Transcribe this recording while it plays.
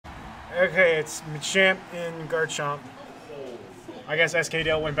Okay, it's Machamp in Garchomp. I guess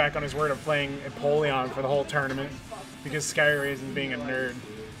SKDale went back on his word of playing Empoleon for the whole tournament because SkyRasen being a nerd.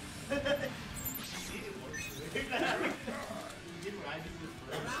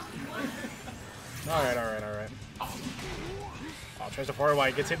 Alright. Oh, tries to forward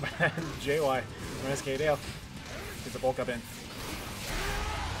Y, gets hit by JY from SKDale. Gets a bulk up in.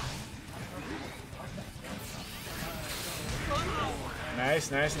 Nice.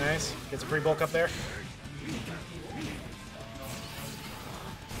 Gets a free bulk up there.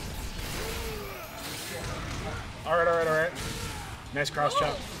 Alright. Nice cross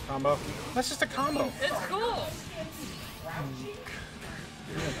chop combo. That's just a combo. It's cool.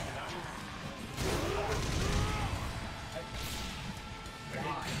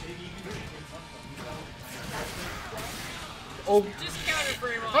 Oh. Just counter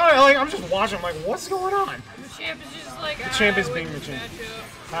frame off. I'm just watching. I'm like, what's going on? Machamp is just like, Machamp is being Machamp.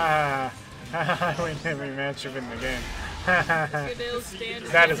 We never matchup in the game.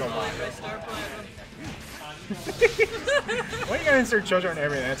 That is a lot. Why you gotta insert JoJo and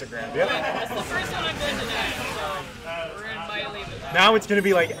everything? That's a grab. Yep. That's the first one I've done tonight, so we're gonna buy leave it. Now it's gonna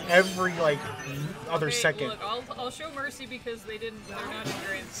be like every other second. Look, I'll show mercy because they're not in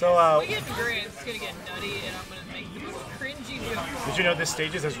grand. So when we get to grand, it's gonna get nutty, and I'm gonna make the most cringy jump. Did you know this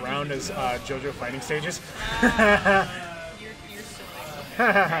stage is as round as JoJo fighting stages? You're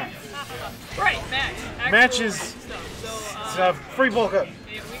silly. Right, match. Match is free bulk up.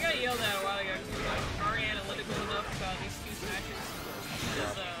 Yeah, we got yelled at a while ago because we aren't analytical enough about these two smashes.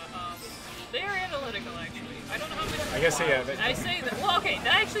 Because they are analytical, actually. I don't know how much. I guess yeah. I say that. Well, okay,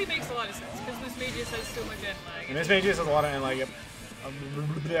 that actually makes a lot of sense because Miss Mages has so much end lag. And Miss Mages has a lot of end lag.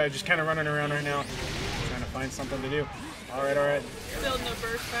 I'm just kind of running around right now, trying to find something to do. Alright. Building a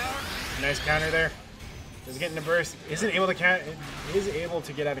burst power. Nice counter there. Does get into burst. Isn't able to count. Is able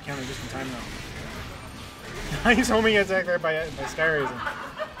to get out of counter just in time though. Nice homing attack there by SkyRasen.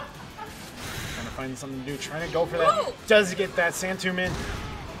 Trying to find something to do. Trying to go for that. Whoa! Does get that Sand Tomb in.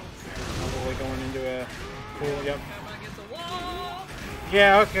 Probably going into a cool. Yep.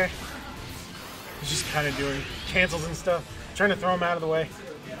 Yeah. Okay. He's just kind of doing cancels and stuff. Trying to throw him out of the way.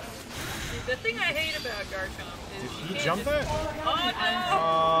 The thing I hate about Garchomp is Did he jump that? Oh no!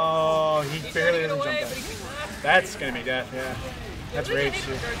 Oh, he barely doesn't jump that. That's gonna be death, yeah. That's rage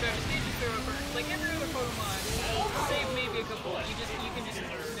too. Like every other Pokemon, save maybe a couple. You can just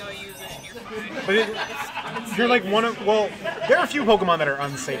no use it and you're fine. But you're like one of there are a few Pokemon that are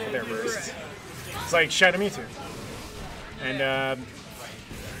unsafe with their bursts. It's like Shadow Mewtwo. And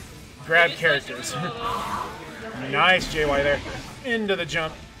grab characters. Nice JY there. Into the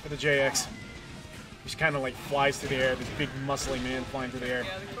jump for the JX. Just kind of like flies through the air. This big muscly man flying through the air.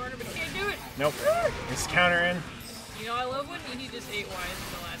 Yeah, the corner, but he can't do it. Nope. Nice counter in. You know, I love when he just ate wise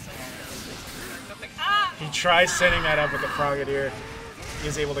in the last second. Like, ah! He tries setting that up with the Frogadier. He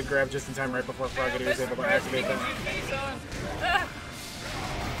is able to grab just in time right before Frogadier is able to activate that.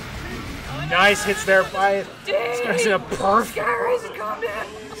 Nice hits there by SkyRasen. A perfect. SkyRasen, calm down.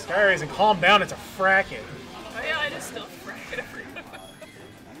 SkyRasen, calm down. It's a fracket. Oh yeah, I just still fracket.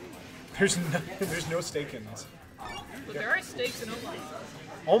 There's no stake in this. But there are stakes in Omaha.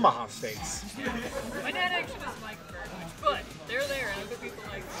 Omaha stakes. My dad actually doesn't like them very much, but they're there and other people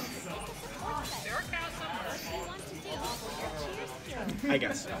like them. There are cows somewhere. I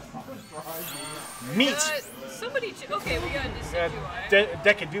guess. Meat! Somebody, okay, we got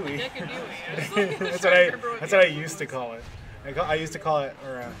Decadui. Decadui. That's what I used to call it. I used to call it,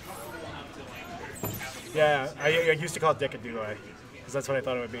 I used to call it Decadui, because that's what I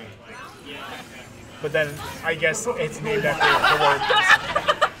thought it would be. But then, I guess it's named after the word.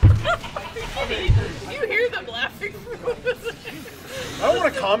 You hear them laughing? I don't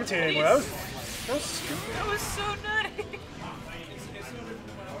want to commentate anymore. That was stupid. That was so nutty.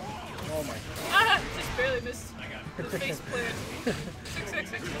 Oh my god. Ah, just barely missed the face plant.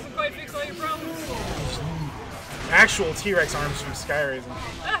 666 doesn't quite fix all your problems. Actual T-Rex arms from SkyRasen.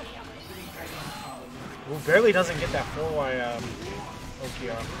 Ah. Who barely doesn't get that 4Y OP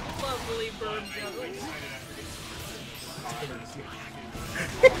off. Lovely bird jugglers.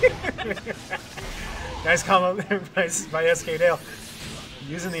 Nice comment by SKDale.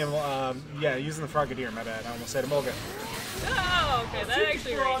 Using the Frogadier, my bad. I almost said Emolga. Oh, okay, that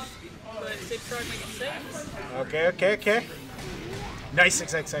actually raged. But it tried to make it safe. Okay. Nice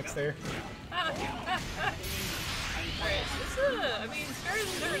 6XX there. Alright, I mean,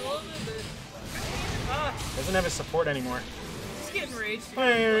 SkyRasen's hurt a little bit, but doesn't have his support anymore. He's getting raged.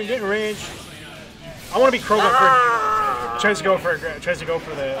 Hey, getting raged. I want to be Krogan for. Tries to go for the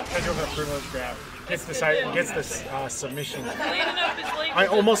privilege grab. Gets the submission. Late enough is late. I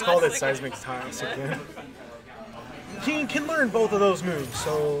almost called it Like- seismic toss again. He can learn both of those moves,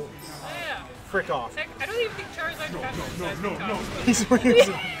 so Yeah. frick off. Heck, I don't even think Charizard no.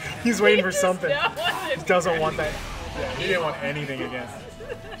 He's waiting for something. He Doesn't want that. Yeah, he didn't want anything again.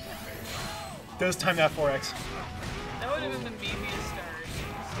 Does time that 4x. That would have been the memeiest start.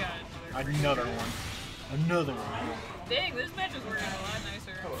 He's got Another one. Another one. Dang, this match is working a lot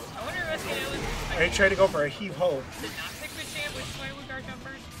nicer. I wonder if SKDale is I tried to go for a heave ho. did not pick the champ, which way would guard jump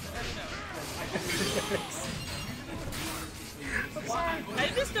first? I don't know. I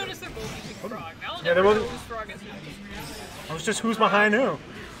just noticed they're both using Frog. I'll Yeah, they're never know both- whose Frog is who. I was just who's behind who.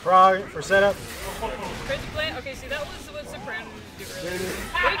 Frog for setup. Crazy plan? Okay, see, that was what Soprano did earlier.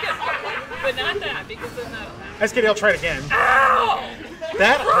 Wake up! But not that, because then that'll happen. SKDale tried again. Ow!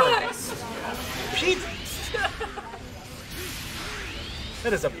 That hurt. Christ! Pizza.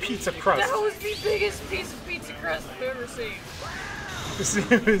 That is a pizza crust. That was the biggest piece of pizza crust I've ever seen. This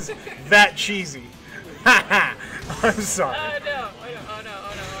is that cheesy. Haha. I'm sorry. Oh no! Oh no!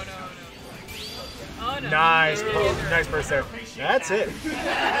 Oh no! Nice, Yeah, nice burst there. That's it. Oh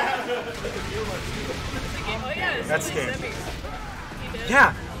yeah, it's That's only game. semis. He did.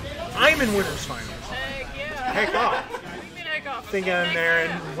 Yeah, I'm in winners finals. Heck yeah. Heck off. What do you mean heck off? Think I'm Heck there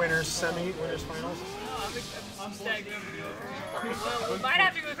yeah. in winners finals. Oh, I'm stagnant. Well, we might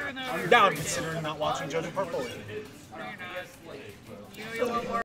have to go through another. Now I'm considering not watching JoJo Portfolio. No, you're not. You know you want more.